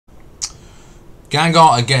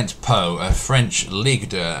Guingamp against Po, a French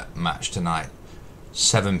Ligue match tonight.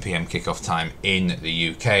 7 PM kickoff time in the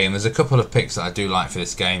UK. And there's a couple of picks that I do like for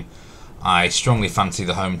this game. I strongly fancy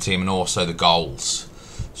the home team and also the goals.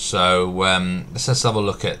 So let's have a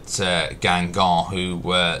look at Guingamp, who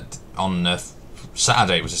on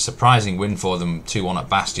Saturday was a surprising win for them, 2-1 at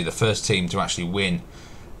Bastia. The first team to actually win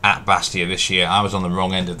at Bastia this year. I was on the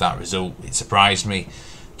wrong end of that result. It surprised me.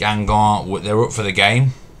 Guingamp, they were up for the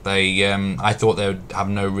game. I thought they would have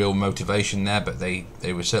no real motivation there, but they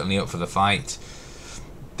were certainly up for the fight.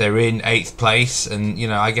 They're in 8th place, and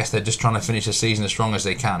I guess they're just trying to finish the season as strong as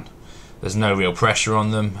they can. There's no real pressure on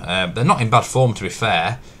them. They're not in bad form, to be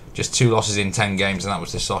fair. Just 2 losses in 10 games, and that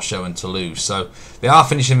was to Sochaux and Toulouse. So they are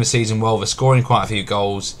finishing the season well. They're scoring quite a few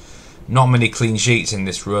goals. Not many clean sheets in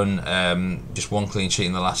this run. Just 1 clean sheet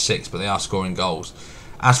in the last 6, but they are scoring goals.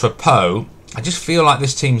 As for Po, I just feel like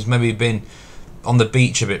this team's maybe been on the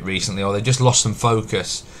beach a bit recently, or they just lost some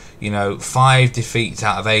focus. 5 defeats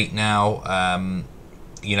out of 8 now.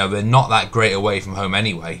 They're not that great away from home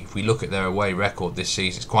anyway. If we look at their away record this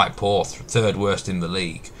season, it's quite poor. 3rd worst in the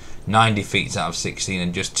league. 9 defeats out of 16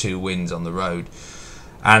 and just 2 wins on the road.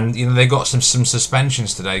 And they got some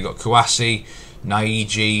suspensions today. Got Kouassi,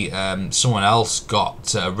 Naiji, someone else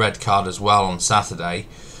got a red card as well on Saturday.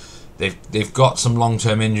 They've got some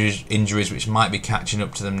long-term injuries which might be catching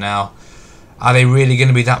up to them now. Are they really going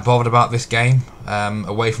to be that bothered about this game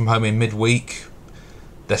away from home in midweek?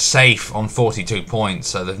 They're safe on 42 points,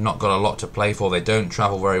 so they've not got a lot to play for. They don't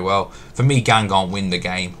travel very well. For me, Guingamp win the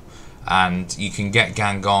game, and you can get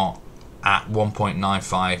Guingamp at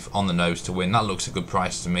 1.95 on the nose to win. That looks a good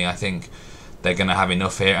price to me. I think they're going to have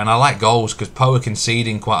enough here, and I like goals because Po are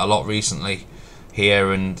conceding quite a lot recently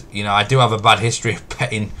here, and I do have a bad history of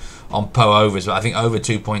betting on Po overs, but I think over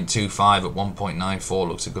 2.25 at 1.94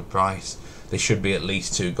 looks a good price. There should be at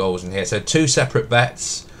least 2 goals in here. So 2 separate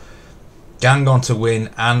bets. Guingamp to win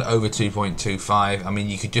and over 2.25. I mean,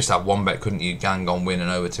 you could just have one bet, couldn't you? Guingamp win and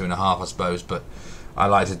over 2.5, I suppose. But I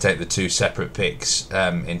like to take the 2 separate picks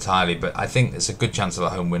entirely. But I think there's a good chance of a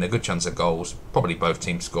home win, a good chance of goals. Probably both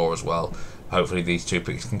teams score as well. Hopefully these 2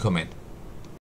 picks can come in.